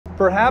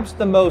Perhaps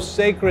the most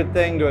sacred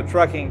thing to a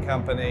trucking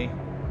company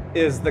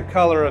is the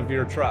color of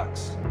your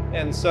trucks.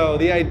 And so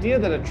the idea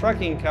that a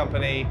trucking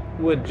company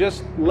would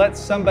just let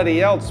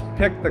somebody else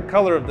pick the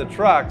color of the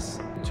trucks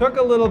took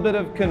a little bit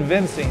of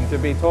convincing, to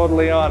be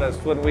totally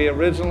honest, when we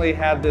originally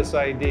had this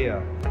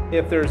idea.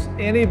 If there's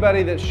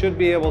anybody that should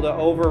be able to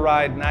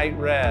override night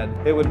red,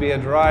 it would be a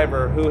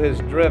driver who has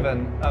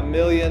driven 1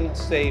 million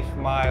safe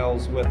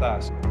miles with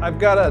us. I've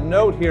got a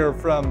note here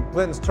from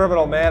Clinton's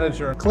terminal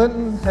manager.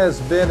 Clinton has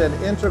been an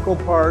integral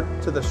part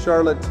to the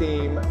Charlotte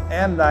team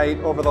and Knight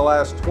over the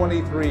last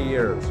 23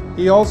 years.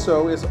 He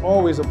also is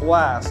always a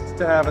blast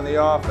to have in the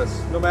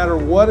office. No matter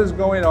what is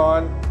going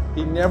on,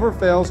 he never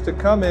fails to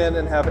come in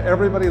and have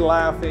everybody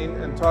laughing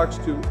and talks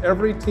to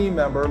every team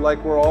member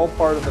like we're all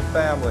part of the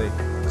family.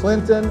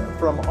 Clinton,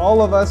 from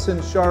all of us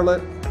in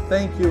Charlotte,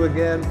 thank you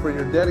again for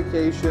your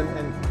dedication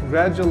and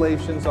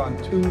congratulations on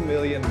 2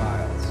 million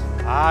miles.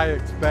 I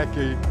expect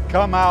you to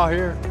come out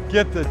here,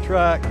 get the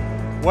truck,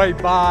 wait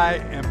by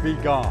and be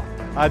gone.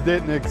 I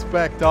didn't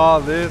expect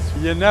all this.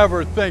 You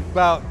never think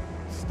about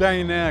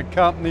staying in a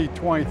company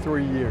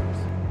 23 years.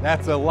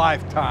 That's a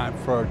lifetime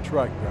for a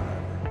truck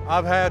driver.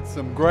 I've had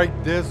some great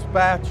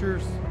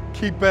dispatchers.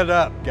 Keep it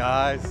up,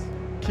 guys.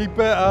 Keep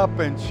it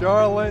up in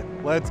Charlotte.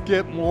 Let's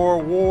get more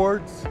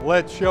awards.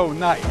 Let's show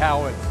Knight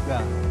how it's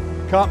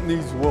done.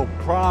 Companies will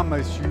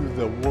promise you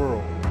the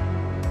world,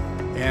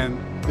 and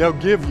they'll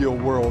give you a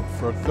world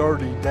for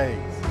 30 days.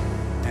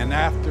 And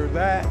after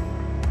that,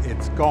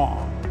 it's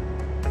gone.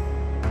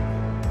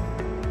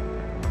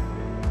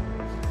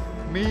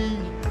 Me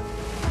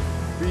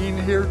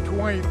being here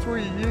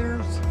 23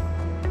 years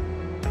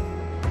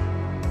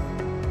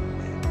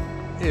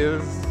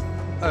is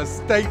a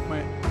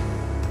statement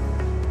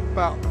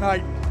about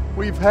Knight.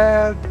 We've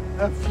had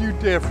a few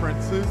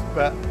differences,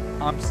 but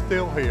I'm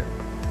still here.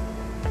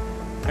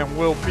 And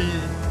will be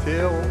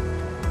till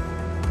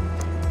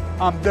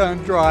I'm done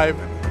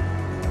driving.